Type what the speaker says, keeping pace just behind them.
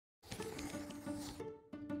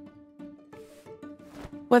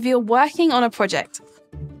Whether you're working on a project,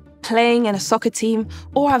 playing in a soccer team,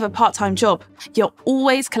 or have a part-time job, you're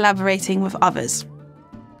always collaborating with others.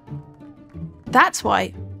 That's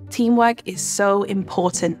why teamwork is so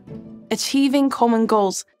important. Achieving common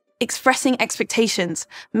goals, expressing expectations,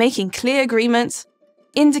 making clear agreements,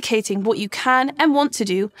 indicating what you can and want to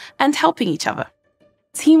do, and helping each other.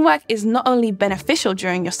 Teamwork is not only beneficial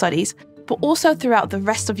during your studies, but also throughout the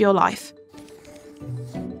rest of your life.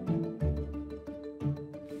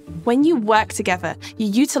 When you work together, you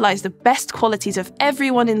utilize the best qualities of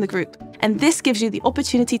everyone in the group, and this gives you the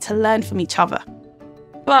opportunity to learn from each other.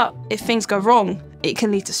 But if things go wrong, it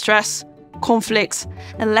can lead to stress, conflicts,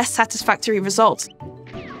 and less satisfactory results.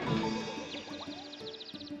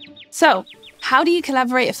 So, how do you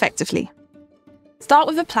collaborate effectively? Start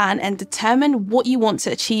with a plan and determine what you want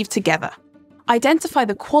to achieve together. Identify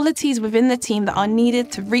the qualities within the team that are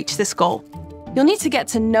needed to reach this goal. You'll need to get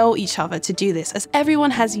to know each other to do this, as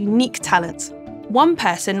everyone has unique talents. One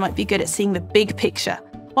person might be good at seeing the big picture,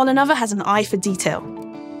 while another has an eye for detail.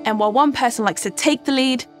 And while one person likes to take the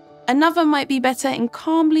lead, another might be better in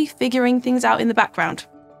calmly figuring things out in the background.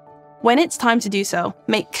 When it's time to do so,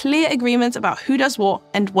 make clear agreements about who does what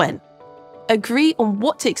and when. Agree on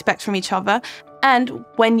what to expect from each other and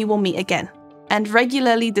when you will meet again, and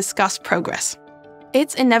regularly discuss progress.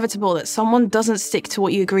 It's inevitable that someone doesn't stick to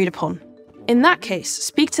what you agreed upon. In that case,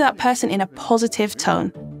 speak to that person in a positive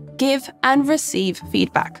tone. Give and receive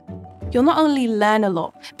feedback. You'll not only learn a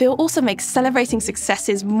lot, but it'll also make celebrating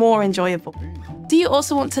successes more enjoyable. Do you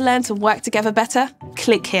also want to learn to work together better?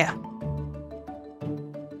 Click here.